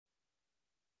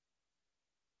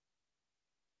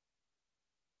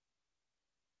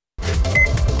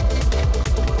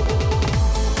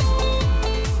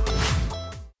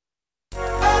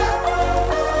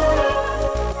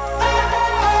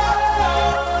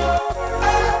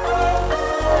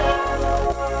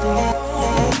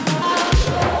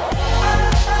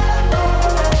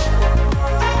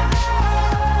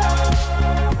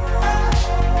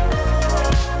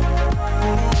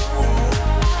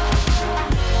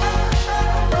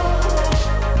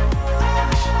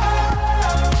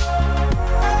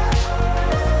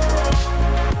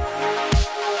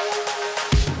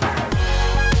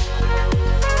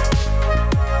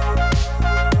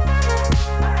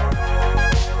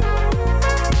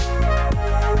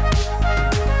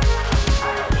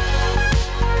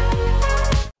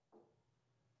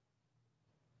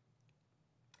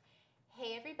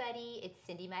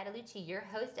Bellucci, your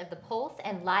host of The Pulse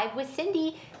and Live with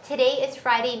Cindy. Today is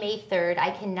Friday, May 3rd.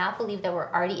 I cannot believe that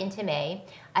we're already into May.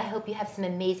 I hope you have some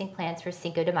amazing plans for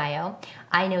Cinco de Mayo.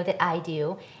 I know that I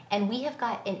do. And we have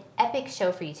got an epic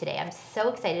show for you today. I'm so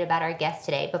excited about our guest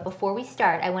today. But before we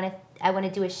start, I want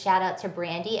to do a shout out to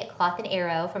Brandy at Cloth and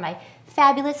Arrow for my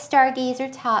fabulous Stargazer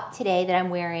top today that I'm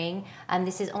wearing.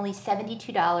 This is only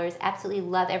 $72. Absolutely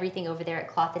love everything over there at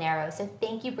Cloth and Arrow. So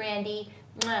thank you, Brandy.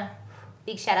 Mwah.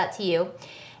 Big shout out to you.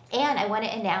 And I want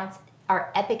to announce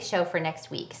our epic show for next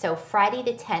week. So Friday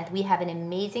the 10th, we have an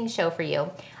amazing show for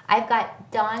you. I've got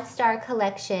Dawn Star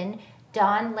Collection.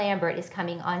 Dawn Lambert is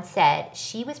coming on set.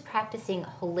 She was practicing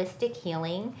holistic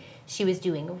healing. She was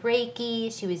doing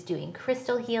Reiki, she was doing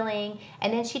crystal healing,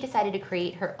 and then she decided to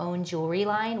create her own jewelry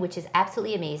line, which is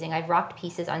absolutely amazing. I've rocked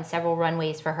pieces on several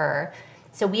runways for her.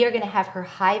 So we are going to have her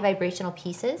high vibrational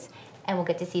pieces, and we'll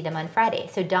get to see them on Friday.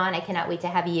 So Dawn, I cannot wait to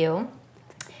have you.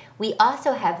 We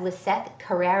also have Lisette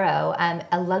Carrero,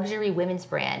 a luxury women's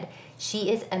brand. She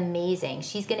is amazing.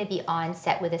 She's going to be on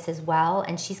set with us as well,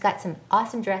 and she's got some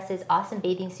awesome dresses, awesome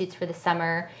bathing suits for the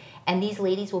summer, and these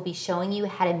ladies will be showing you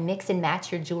how to mix and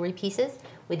match your jewelry pieces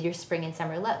with your spring and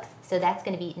summer looks. So that's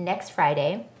going to be next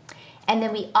Friday. And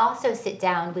then we also sit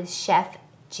down with Chef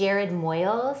Jared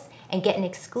Moyles and get an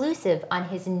exclusive on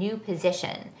his new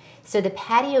position. So the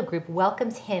Patio Group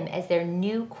welcomes him as their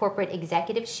new corporate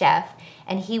executive chef,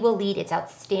 and he will lead its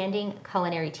outstanding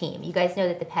culinary team. You guys know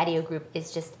that the Patio Group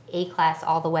is just A-class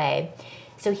all the way.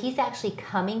 So he's actually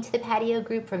coming to the Patio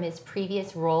Group from his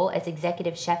previous role as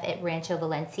executive chef at Rancho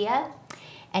Valencia,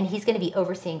 and he's going to be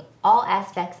overseeing all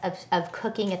aspects of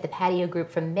cooking at the Patio Group,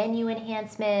 from menu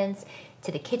enhancements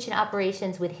to the kitchen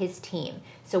operations with his team.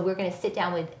 So we're going to sit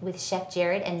down with Chef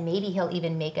Jared, and maybe he'll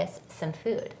even make us some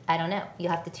food. I don't know.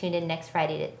 You'll have to tune in next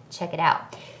Friday to check it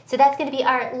out. So that's going to be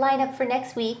our lineup for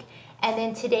next week. And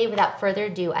then today, without further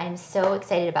ado, I am so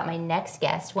excited about my next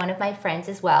guest, one of my friends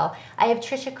as well. I have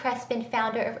Tricia Crespin,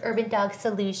 founder of Urban Dog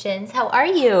Solutions. How are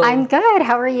you? I'm good.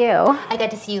 How are you? I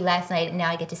got to see you last night, and now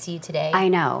I get to see you today. I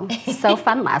know. So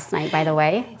fun last night, by the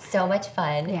way. So much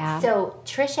fun. Yeah. So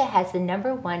Tricia has the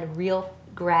 #1 real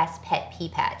grass pet pea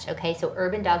patch, okay? So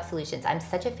Urban Dog Solutions. I'm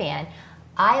such a fan.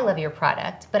 I love your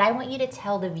product, but I want you to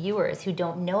tell the viewers who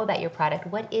don't know about your product,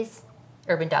 what is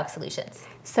Urban Dog Solutions?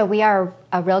 So we are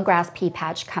a real grass pea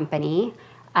patch company,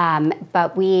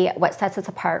 but what sets us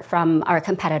apart from our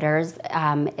competitors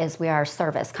is we are a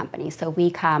service company. So we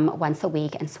come once a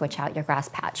week and switch out your grass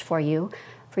patch for you,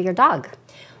 for your dog.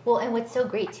 Well, and what's so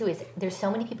great too is there's so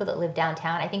many people that live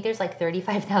downtown. I think there's like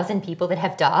 35,000 people that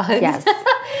have dogs. Yes.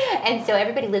 And so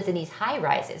everybody lives in these high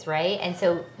rises, right? And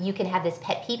so you can have this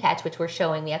pet pea patch, which we're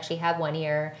showing. We actually have one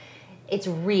here. It's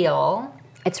real.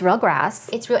 It's real grass.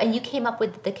 It's real, and you came up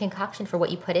with the concoction for what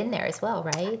you put in there as well,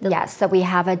 right? Yes, so we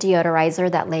have a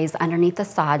deodorizer that lays underneath the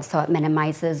sod, so it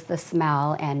minimizes the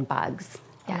smell and bugs.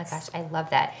 Yes. Oh my gosh, I love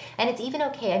that. And it's even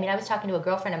okay. I mean, I was talking to a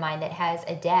girlfriend of mine that has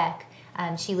a deck.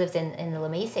 She lives in the La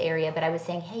Mesa area, but I was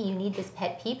saying, hey, you need this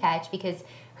pet pea patch because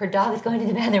her dog is going to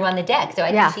the bathroom on the deck. So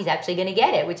I think she's actually going to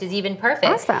get it, which is even perfect.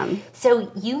 Awesome.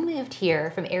 So you moved here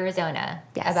from Arizona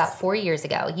about 4 years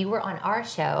ago. You were on our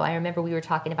show. I remember we were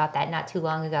talking about that not too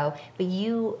long ago. But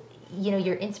you know,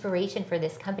 your inspiration for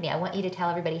this company, I want you to tell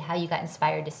everybody how you got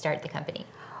inspired to start the company.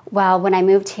 Well, when I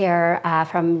moved here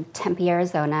from Tempe,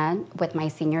 Arizona, with my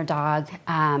senior dog,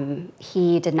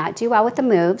 he did not do well with the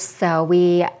moves, so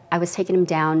I was taking him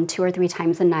down 2 or 3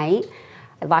 times a night.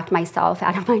 I locked myself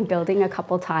out of my building a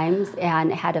couple times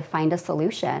and had to find a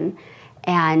solution.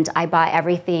 And I bought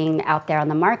everything out there on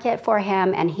the market for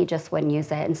him, and he just wouldn't use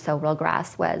it, and so real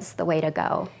grass was the way to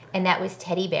go. And that was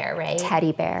Teddy Bear, right?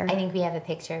 Teddy Bear. I think we have a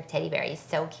picture of Teddy Bear. He's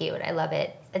so cute. I love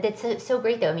it. That's so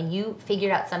great, though. I mean, you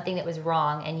figured out something that was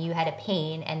wrong, and you had a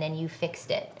pain, and then you fixed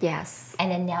it. Yes.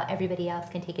 And then now everybody else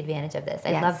can take advantage of this.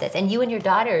 I love this. And you and your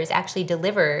daughters actually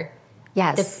deliver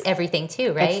everything,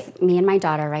 too, right? It's me and my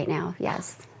daughter right now,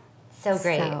 yes. So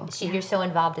great. You're so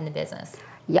involved in the business.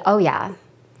 Yeah. Oh, yeah.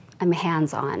 I'm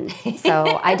hands-on.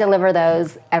 So I deliver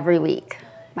those every week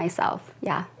myself,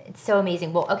 yeah. It's so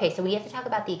amazing. Well, okay, so we have to talk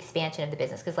about the expansion of the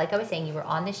business, because like I was saying, you were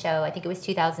on the show, I think it was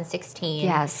 2016.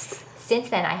 Yes. Since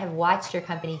then, I have watched your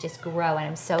company just grow, and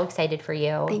I'm so excited for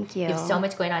you. Thank you. You have so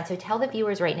much going on. So tell the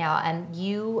viewers right now,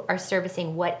 you are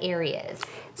servicing what areas?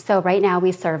 So right now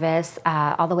we service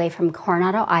all the way from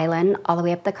Coronado Island all the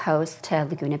way up the coast to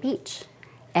Laguna Beach.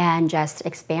 And just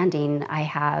expanding,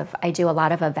 I do a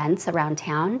lot of events around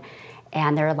town,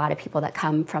 and there are a lot of people that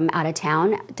come from out of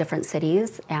town, different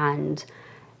cities, and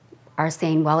are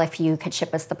saying, well, if you could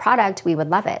ship us the product, we would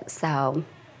love it. So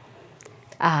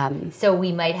so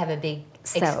we might have a big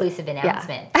exclusive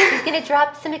announcement. Yeah. she's going to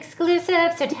drop some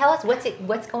exclusives. So tell us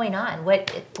what's going on.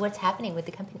 What's happening with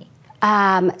the company?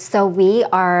 So we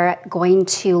are going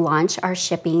to launch our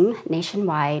shipping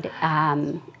nationwide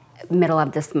middle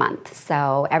of this month.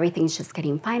 So everything's just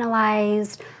getting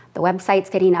finalized. The website's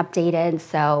getting updated,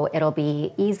 so it'll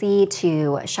be easy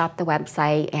to shop the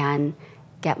website and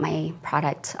get my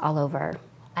product all over.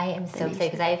 I am so excited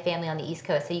because I have family on the East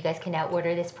Coast, so you guys can now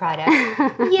order this product.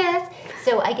 Yes.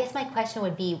 So I guess my question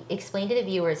would be, explain to the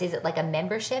viewers, is it like a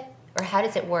membership or how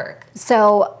does it work?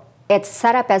 So it's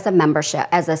set up as a membership,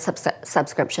 as a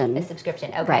subscription. A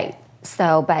subscription, okay. Right.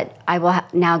 So, but I will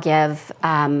now give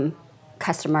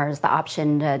customers the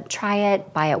option to try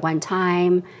it, buy it one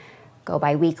time, go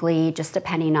bi-weekly, just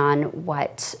depending on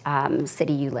what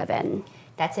city you live in.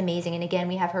 That's amazing. And again,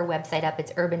 we have her website up.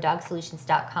 It's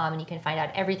urbandogsolutions.com, and you can find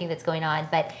out everything that's going on.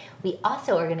 But we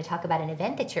also are going to talk about an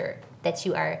event that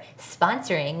you are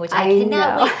sponsoring, which I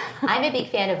cannot wait. I'm a big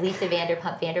fan of Lisa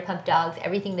Vanderpump Dogs,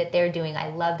 everything that they're doing. I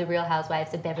love the Real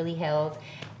Housewives of Beverly Hills.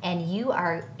 And you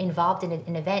are involved in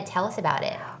an event. Tell us about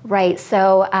it. Right.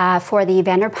 So for the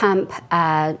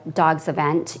Vanderpump Dogs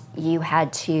event, you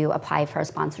had to apply for a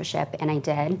sponsorship, and I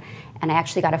did. And I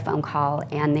actually got a phone call,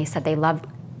 and they said they loved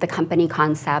the company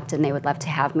concept and they would love to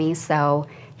have me. So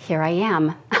here I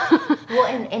am. Well,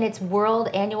 and it's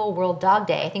annual World Dog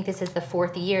Day. I think this is the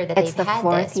 4th year that they've had this,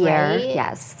 right? It's the 4th year,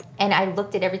 yes. And I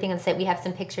looked at everything on the site. We have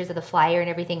some pictures of the flyer and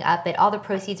everything up, but all the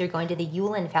proceeds are going to the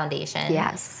Ulan Foundation.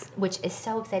 Yes. Which is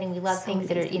so exciting. We love things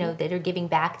that are, that are giving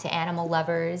back to animal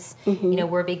lovers. Mm-hmm.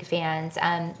 We're big fans.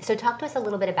 So talk to us a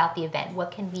little bit about the event. What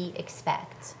can we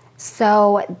expect?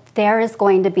 So there is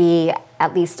going to be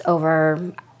at least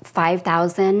over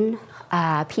 5,000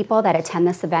 people that attend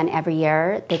this event every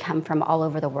year. They come from all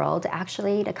over the world,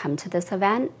 actually, to come to this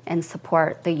event and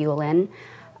support the Ulan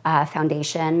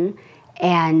Foundation.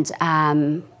 And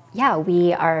yeah,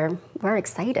 we're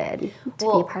excited to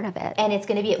be a part of it. And it's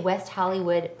going to be at West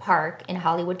Hollywood Park in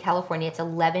Hollywood, California. It's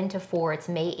 11 to 4. It's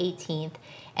May 18th.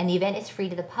 And the event is free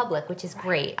to the public, which is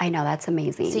great. I know, that's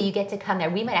amazing. So you get to come there.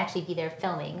 We might actually be there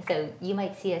filming, so you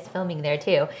might see us filming there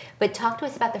too. But talk to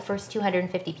us about the first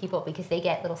 250 people, because they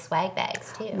get little swag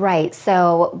bags too. Right.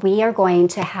 So we are going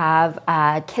to have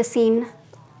a kissing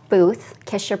booth,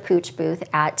 Kiss Your Pooch booth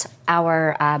at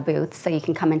our booth, so you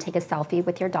can come and take a selfie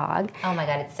with your dog. Oh my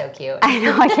God, it's so cute. I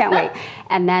know, I can't wait.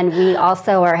 And then we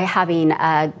also are having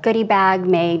a goodie bag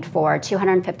made for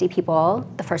 250 people,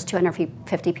 the first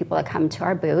 250 people that come to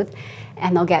our booth.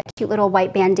 And they'll get cute little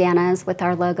white bandanas with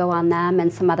our logo on them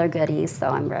and some other goodies, so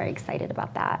I'm very excited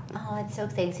about that. Oh, it's so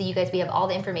exciting. So you guys, we have all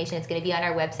the information. It's going to be on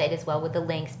our website as well with the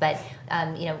links, but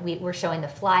we're showing the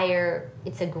flyer.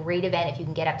 It's a great event. If you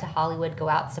can get up to Hollywood, go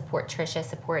out, support Tricia,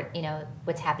 support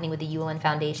what's happening with the Ulan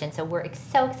Foundation. So we're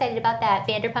so excited about that.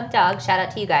 Vanderpump Dogs, shout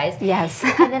out to you guys. Yes.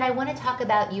 And then I want to talk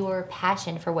about your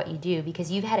passion for what you do,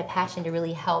 because you've had a passion to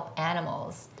really help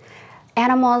animals.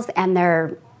 Animals and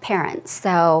their parents.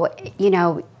 So,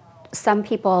 some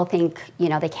people think,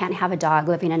 they can't have a dog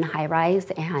living in a high rise,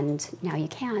 and now you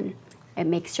can. It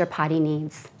makes your potty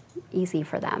needs easy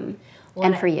for them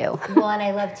and for you. Well, and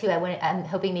I love too, I'm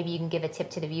hoping maybe you can give a tip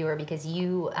to the viewer, because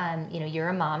you're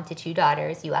a mom to 2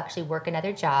 daughters. You actually work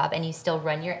another job and you still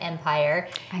run your empire.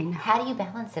 I know. How do you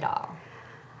balance it all?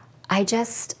 I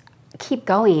just keep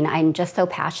going. I'm just so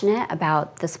passionate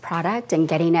about this product and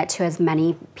getting it to as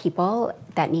many people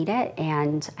that need it,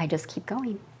 and I just keep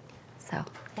going. So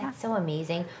that's so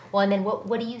amazing. Well, and then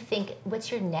what do you think,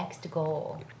 what's your next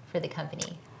goal for the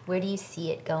company? Where do you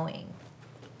see it going?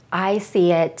 I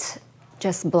see it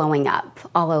just blowing up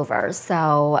all over.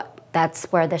 So that's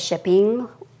where the shipping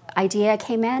idea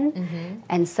came in. Mm-hmm.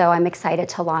 And so I'm excited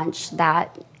to launch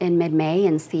that in mid-May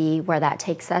and see where that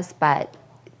takes us. But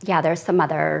yeah, there's some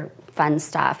other fun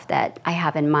stuff that I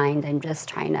have in mind. I'm just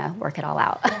trying to work it all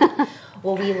out.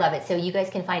 Well, we love it. So you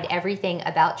guys can find everything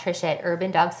about Tricia at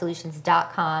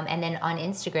urbandogsolutions.com, and then on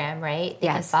Instagram, right? They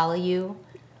can follow you?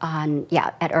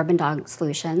 At Urban Dog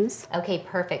Solutions. Okay,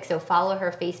 perfect. So follow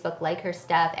her Facebook, like her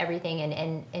stuff, everything,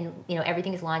 and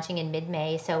everything is launching in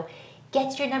mid-May. So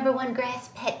get your #1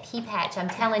 grass pet pea patch. I'm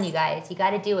telling you guys, you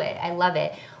got to do it. I love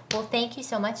it. Well, thank you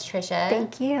so much, Tricia.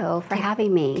 Thank you for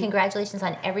having me. Congratulations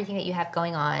on everything that you have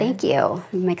going on. Thank you.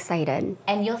 I'm excited.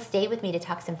 And you'll stay with me to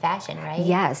talk some fashion, right?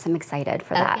 Yes, I'm excited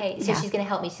for that. Okay, so she's going to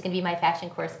help me. She's going to be my fashion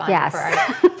correspondent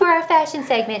for our fashion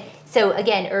segment. So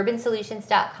again,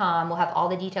 urbansolutions.com. We'll have all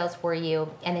the details for you.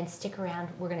 And then stick around.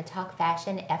 We're going to talk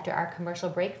fashion after our commercial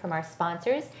break from our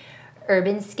sponsors.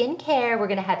 Urban Skincare. We're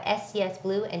going to have STS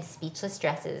Blue and Speechless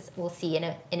Dresses. We'll see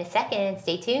you in a second.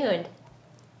 Stay tuned.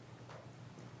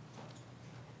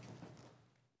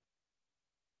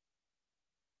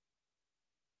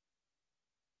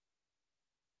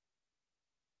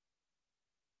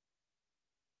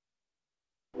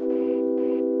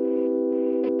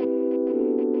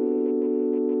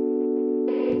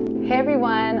 Hey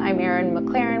everyone, I'm Erin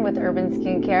McLaren with Urban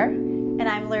Skincare. And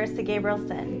I'm Larissa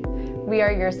Gabrielson. We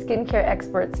are your skincare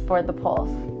experts for the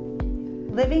Pulse.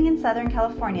 Living in Southern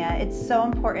California, it's so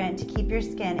important to keep your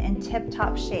skin in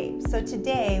tip-top shape. So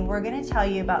today we're going to tell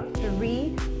you about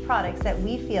 3 products that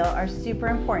we feel are super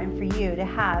important for you to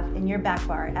have in your back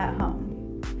bar at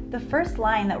home. The first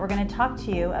line that we're going to talk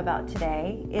to you about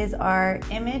today is our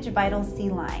Image Vital C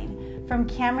line. From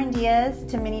Cameron Diaz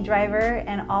to Minnie Driver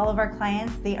and all of our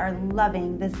clients, they are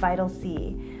loving this Vital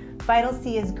C. Vital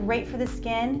C is great for the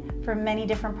skin for many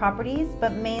different properties,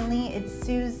 but mainly it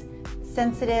soothes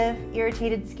sensitive,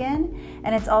 irritated skin,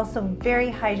 and it's also very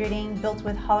hydrating, built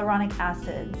with hyaluronic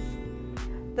acids.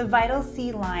 The Vital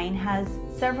C line has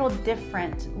several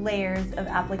different layers of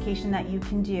application that you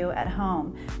can do at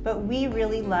home, but we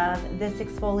really love this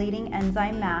exfoliating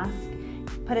enzyme mask.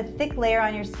 Put a thick layer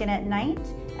on your skin at night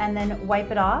and then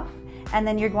wipe it off, and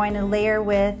then you're going to layer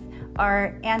with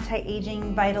our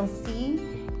anti-aging Vital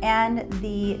C and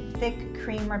the thick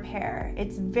cream repair.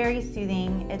 It's very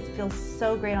soothing, it feels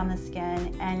so great on the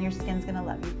skin, and your skin's gonna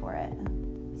love you for it.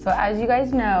 So as you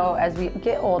guys know, as we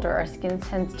get older, our skin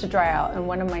tends to dry out, and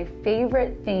one of my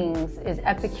favorite things is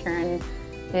Epicurean,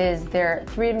 is their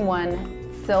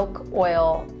 3-in-1 silk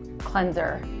oil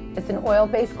cleanser. It's an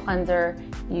oil-based cleanser.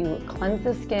 You cleanse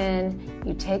the skin,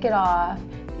 you take it off,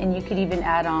 and you could even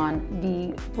add on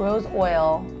the rose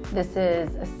oil. This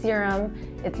is a serum.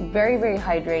 It's very, very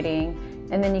hydrating.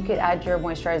 And then you could add your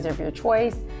moisturizer of your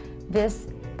choice. This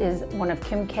is one of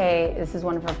Kim K. This is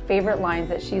one of her favorite lines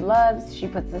that she loves. She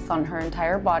puts this on her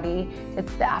entire body.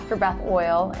 It's the afterbath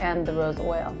oil and the rose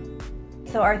oil.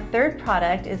 So our third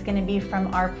product is going to be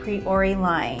from our Priori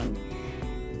line.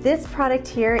 This product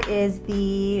here is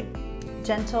the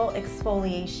Gentle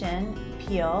Exfoliation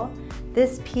Peel.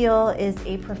 This peel is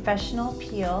a professional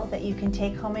peel that you can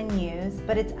take home and use,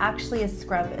 but it's actually a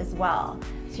scrub as well.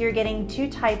 So you're getting 2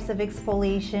 types of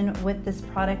exfoliation with this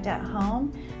product at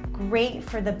home. Great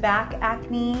for the back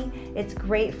acne, it's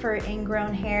great for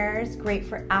ingrown hairs, great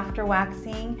for after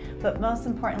waxing, but most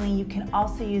importantly, you can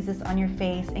also use this on your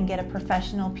face and get a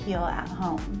professional peel at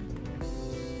home.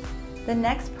 The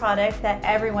next product that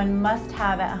everyone must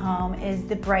have at home is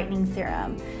the brightening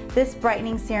serum. This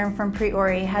brightening serum from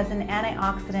Priori has an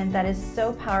antioxidant that is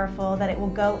so powerful that it will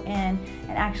go in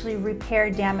and actually repair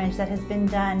damage that has been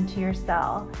done to your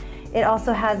cell. It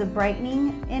also has a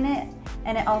brightening in it,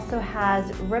 and it also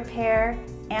has repair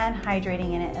and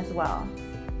hydrating in it as well.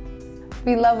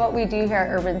 We love what we do here at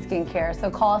Urban Skincare, so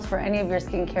call us for any of your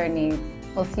skincare needs.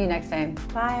 We'll see you next time.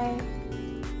 Bye.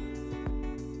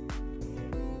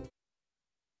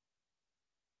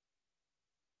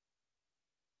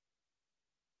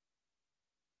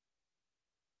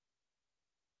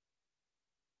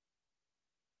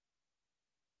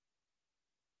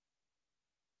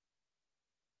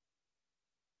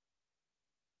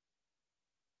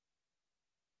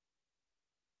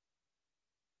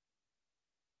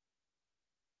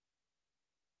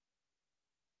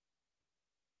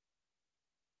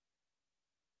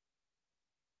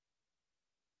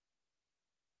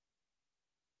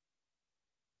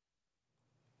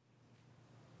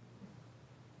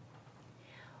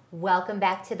 Welcome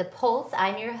back to The Pulse.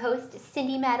 I'm your host,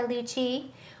 Cindy Mattalucci.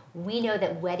 We know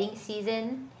that wedding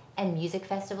season and music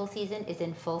festival season is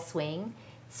in full swing,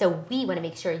 so we want to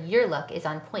make sure your look is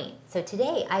on point. So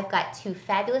today I've got 2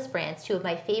 fabulous brands, 2 of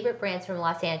my favorite brands from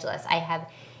Los Angeles. I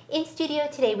have in studio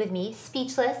today with me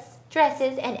Speechless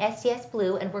Dresses and STS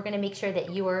Blue, and we're going to make sure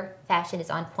that your fashion is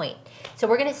on point. So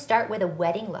we're going to start with a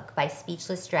wedding look by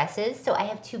Speechless Dresses. So I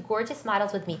have 2 gorgeous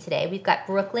models with me today. We've got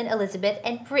Brooklyn Elizabeth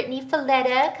and Brittany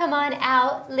Falletta. Come on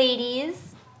out,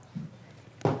 ladies.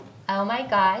 Oh my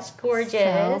gosh, gorgeous.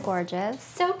 So gorgeous.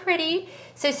 So pretty.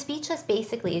 So Speechless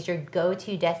basically is your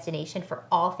go-to destination for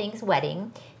all things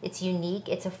wedding. It's unique,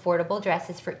 it's affordable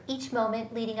dresses for each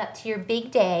moment leading up to your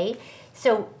big day.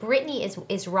 So Brittany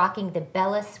is rocking the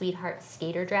Bella Sweetheart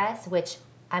skater dress, which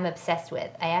I'm obsessed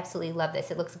with. I absolutely love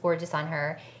this. It looks gorgeous on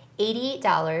her.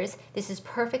 $88. This is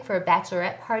perfect for a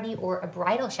bachelorette party or a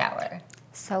bridal shower.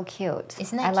 So cute.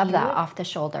 Isn't that I love cute? that off the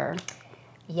shoulder.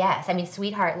 Yes, I mean,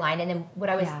 sweetheart line. And then what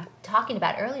I was talking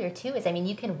about earlier too is, I mean,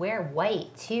 you can wear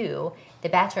white to the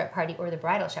bachelorette party or the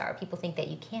bridal shower. People think that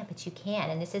you can't, but you can.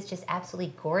 And this is just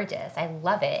absolutely gorgeous. I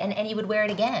love it. And you would wear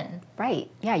it again.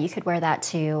 Right. Yeah, you could wear that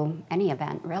to any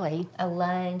event, really. A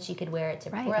lunch, you could wear it to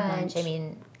Right, brunch. lunch, I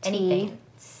mean, tea. anything.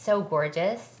 So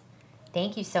gorgeous.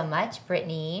 Thank you so much,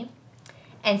 Brittany.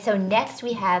 And so next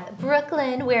we have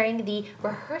Brooklyn wearing the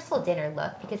rehearsal dinner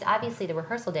look, because obviously the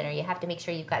rehearsal dinner, you have to make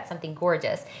sure you've got something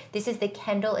gorgeous. This is the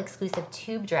Kendall exclusive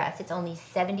tube dress. It's only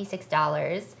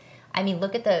 $76. I mean,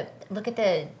 look at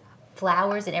the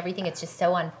flowers and everything. It's just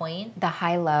so on point. The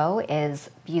high-low is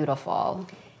beautiful.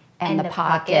 And the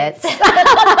pockets.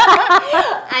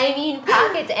 I mean,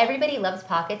 pockets. Everybody loves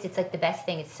pockets. It's like the best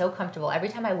thing. It's so comfortable. Every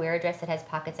time I wear a dress that has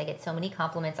pockets, I get so many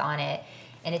compliments on it.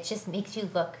 And it just makes you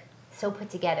look so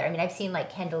put together. I mean, I've seen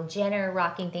like Kendall Jenner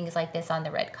rocking things like this on the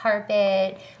red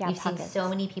carpet. Yeah, We've seen so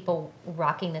many people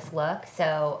rocking this look.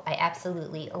 So I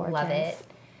absolutely love it.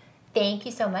 Thank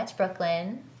you so much,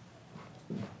 Brooklyn.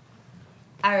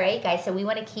 All right, guys, so we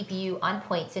want to keep you on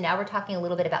point. So now we're talking a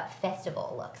little bit about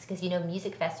festival looks because, you know,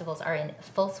 music festivals are in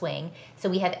full swing. So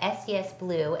we have STS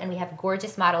Blue, and we have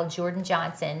gorgeous model Jordan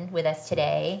Johnson with us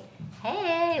today.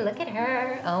 Hey, look at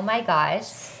her. Oh, my gosh.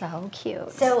 So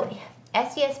cute. So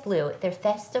STS Blue, their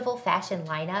festival fashion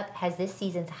lineup, has this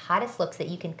season's hottest looks that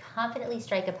you can confidently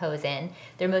strike a pose in.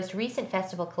 Their most recent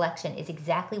festival collection is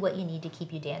exactly what you need to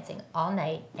keep you dancing all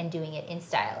night and doing it in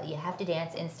style. You have to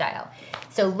dance in style.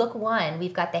 So look one,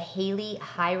 we've got the Haley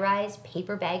high-rise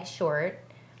paper bag short,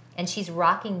 and she's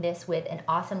rocking this with an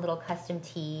awesome little custom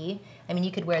tee. I mean,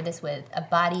 you could wear this with a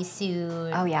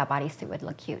bodysuit. Oh yeah, bodysuit would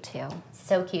look cute too.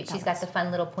 So cute. She's got the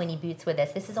fun little pointy boots with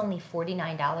this. This is only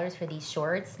 $49 for these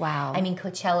shorts. Wow. I mean,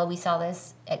 Coachella, we saw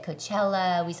this at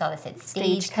Coachella. We saw this at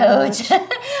Stagecoach.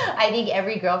 I think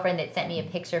every girlfriend that sent me a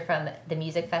picture from the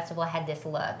music festival had this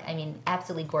look. I mean,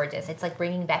 absolutely gorgeous. It's like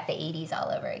bringing back the 80s all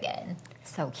over again.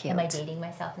 So cute. Am I dating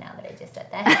myself now that I just said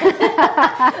that?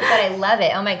 But I love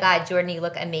it. Oh my God, Jordan, you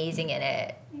look amazing in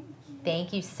it.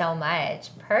 Thank you so much.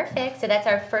 Perfect. So that's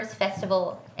our first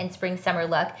festival and spring summer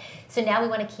look. So now we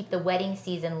want to keep the wedding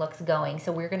season looks going.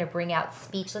 So we're going to bring out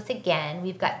Speechless again.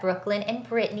 We've got Brooklyn and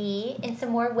Brittany in some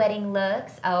more wedding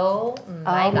looks. Oh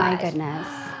my gosh. My goodness.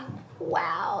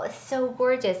 Wow, so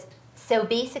gorgeous. So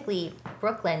basically,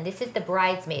 Brooklyn, this is the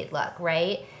bridesmaid look,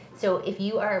 right? So if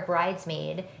you are a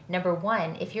bridesmaid, number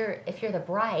one, if you're the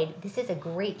bride, this is a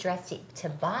great dress to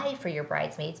buy for your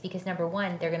bridesmaids because number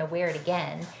one, they're going to wear it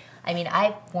again. I mean,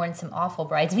 I've worn some awful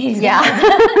bridesmaids. Yeah.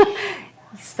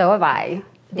 So have I.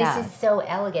 This is so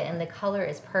elegant and the color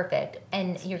is perfect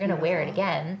and you're going to wear it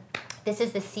again. This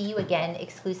is the See You Again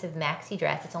exclusive maxi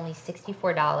dress. It's only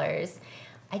 $64.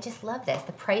 I just love this.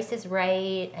 The price is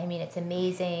right. I mean, it's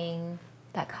amazing.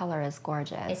 That color is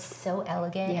gorgeous. It's so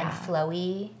elegant and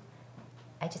flowy.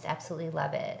 I just absolutely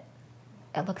love it.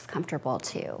 It looks comfortable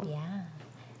too. Yeah.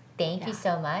 Thank you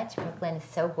so much. Brooklyn is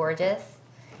so gorgeous.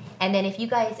 And then if you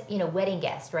guys, you know, wedding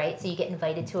guests, right? So you get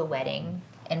invited to a wedding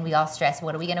and we all stress,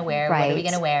 what are we going to wear? Right. What are we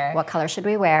going to wear? What color should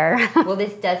we wear? Well,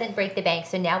 this doesn't break the bank.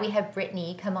 So now we have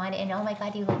Brittany. Come on in. Oh my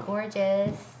God, you look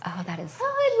gorgeous. Oh, that is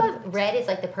I love red is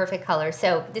like the perfect color.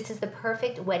 So this is the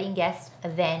perfect wedding guest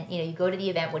event. You know, you go to the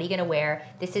event, what are you going to wear?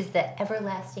 This is the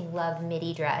Everlasting Love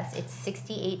midi dress. It's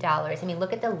 $68. I mean,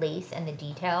 look at the lace and the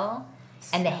detail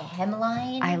and the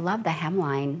hemline. I love the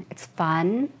hemline. It's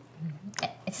fun.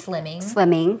 It's slimming.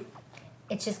 Slimming.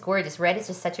 It's just gorgeous. Red is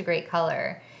just such a great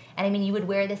color. And I mean, you would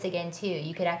wear this again too.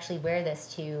 You could actually wear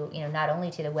this to, you know, not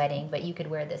only to the wedding, but you could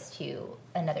wear this to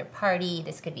another party.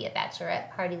 This could be a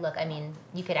bachelorette party look. I mean,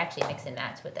 you could actually mix and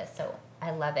match with this. So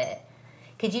I love it.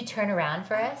 Could you turn around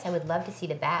for us? I would love to see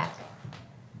the back.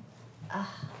 Oh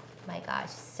my gosh.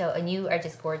 So, and you are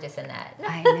just gorgeous in that.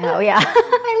 I know, yeah.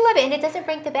 I love it. And it doesn't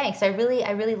break the bank. So I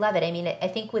really love it. I mean, I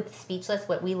think with Speechless,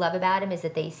 what we love about them is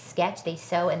that they sketch, they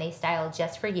sew, and they style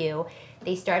just for you.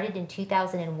 They started in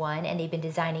 2001, and they've been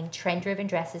designing trend-driven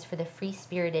dresses for the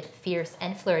free-spirited, fierce,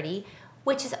 and flirty,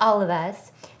 which is all of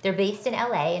us. They're based in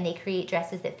LA, and they create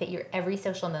dresses that fit your every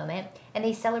social moment, and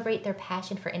they celebrate their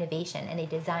passion for innovation, and they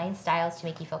design styles to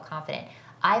make you feel confident.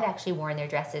 I've actually worn their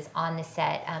dresses on the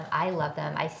set. I love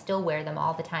them. I still wear them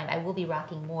all the time. I will be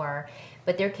rocking more,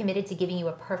 but they're committed to giving you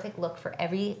a perfect look for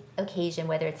every occasion,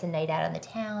 whether it's a night out on the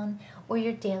town or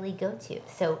your daily go-to.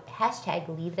 So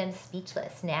hashtag leave them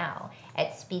speechless now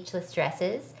at Speechless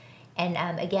Dresses.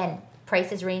 And again,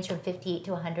 prices range from $58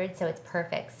 to $100, so it's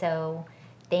perfect. So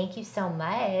thank you so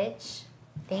much.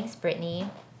 Thanks, Brittany.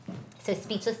 So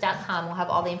speechless.com will have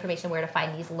all the information where to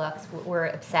find these looks. We're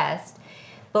obsessed.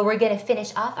 But we're going to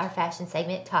finish off our fashion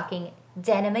segment talking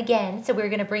denim again. So we're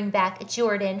going to bring back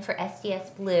Jordan for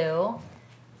STS Blue.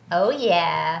 Oh,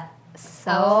 yeah.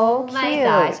 So cute. My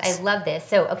gosh, I love this.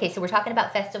 So, okay, so we're talking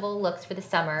about festival looks for the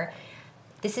summer.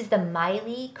 This is the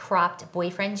Miley cropped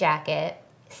boyfriend jacket,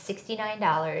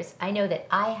 $69. I know that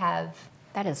I have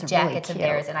jackets really of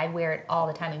theirs, and I wear it all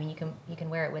the time. I mean, you can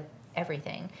wear it with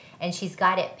everything. And she's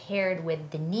got it paired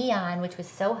with the neon, which was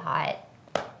so hot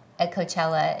at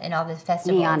Coachella and all the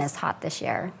festivals. Neon is hot this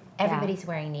year. Everybody's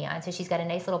wearing neon. So she's got a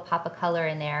nice little pop of color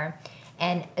in there.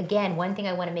 And again, one thing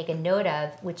I want to make a note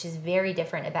of, which is very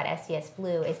different about STS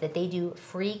Blue, is that they do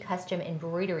free custom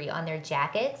embroidery on their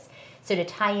jackets. So to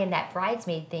tie in that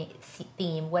bridesmaid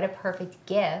theme, what a perfect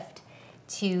gift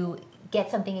to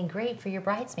get something engraved for your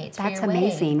bridesmaids. That's for your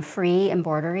amazing. Wedding. Free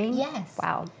embroidery? Yes.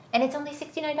 Wow. And it's only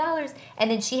 $69.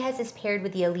 And then she has this paired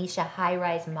with the Alicia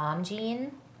high-rise mom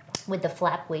jean with the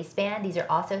flap waistband. These are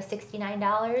also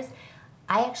 $69.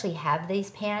 I actually have these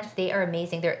pants. They are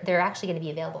amazing. They're actually going to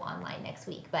be available online next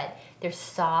week, but they're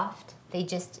soft. They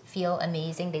just feel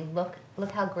amazing. They look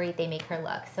how great they make her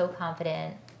look. So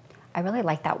confident. I really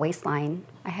like that waistline.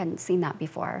 I hadn't seen that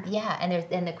before. Yeah,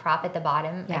 and the crop at the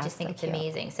bottom. Yeah, I just think so it's cute.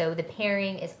 amazing. So the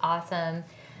pairing is awesome.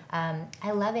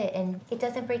 I love it, and it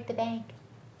doesn't break the bank.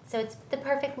 So it's the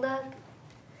perfect look.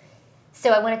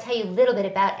 So I want to tell you a little bit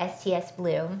about STS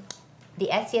Blue. The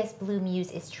STS Blue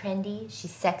Muse is trendy,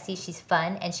 she's sexy, she's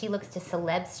fun, and she looks to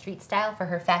celeb street style for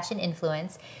her fashion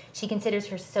influence. She considers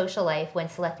her social life when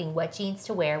selecting what jeans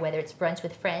to wear, whether it's brunch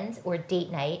with friends or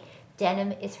date night.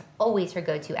 Denim is always her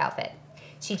go-to outfit.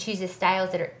 She chooses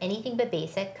styles that are anything but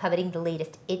basic, coveting the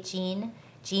latest it jean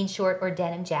short or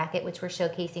denim jacket, which we're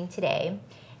showcasing today.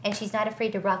 And she's not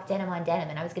afraid to rock denim on denim,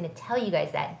 and I was going to tell you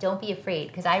guys that. Don't be afraid,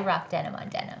 because I rock denim on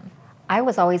denim. I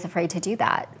was always afraid to do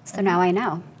that, so now I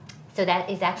know. So that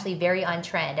is actually very on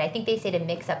trend. I think they say to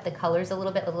mix up the colors a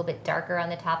little bit darker on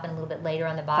the top and a little bit lighter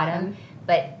on the bottom.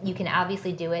 But you can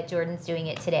obviously do it. Jordan's doing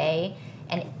it today.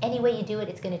 And any way you do it,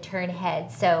 it's going to turn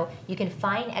heads. So you can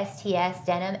find STS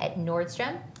denim at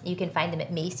Nordstrom. You can find them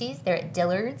at Macy's. They're at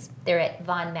Dillard's. They're at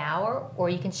Von Maur. Or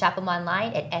you can shop them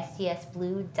online at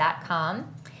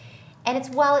stsblue.com. And it's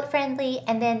wallet friendly.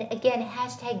 And then again,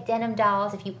 hashtag denim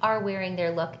dolls. If you are wearing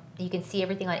their look, you can see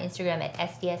everything on Instagram at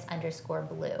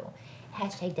sts_blue.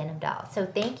 Hashtag denim dolls. So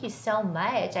thank you so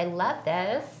much. I love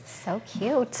this. So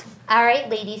cute. All right,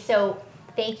 ladies. So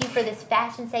thank you for this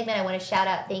fashion segment. I want to shout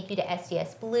out thank you to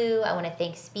STS Blue. I want to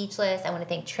thank Speechless. I want to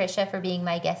thank Tricia for being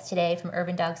my guest today from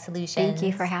Urban Dog Solutions. Thank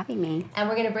you for having me. And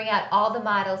we're going to bring out all the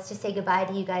models to say goodbye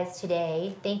to you guys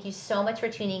today. Thank you so much for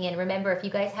tuning in. Remember, if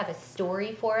you guys have a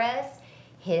story for us,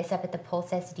 hit us up at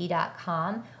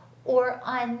thepulsesd.com or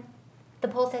on The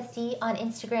Pulse SD on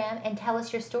Instagram and tell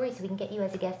us your story so we can get you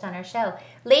as a guest on our show.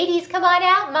 Ladies, come on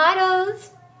out,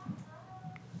 models.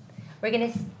 We're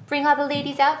going to bring all the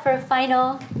ladies out for a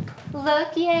final look.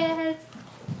 Yes.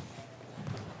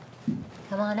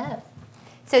 Come on up.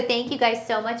 So thank you guys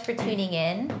so much for tuning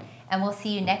in, and we'll see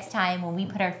you next time when we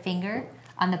put our finger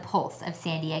on the pulse of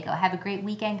San Diego. Have a great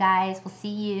weekend, guys. We'll see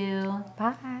you.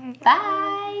 Bye.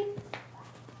 Bye.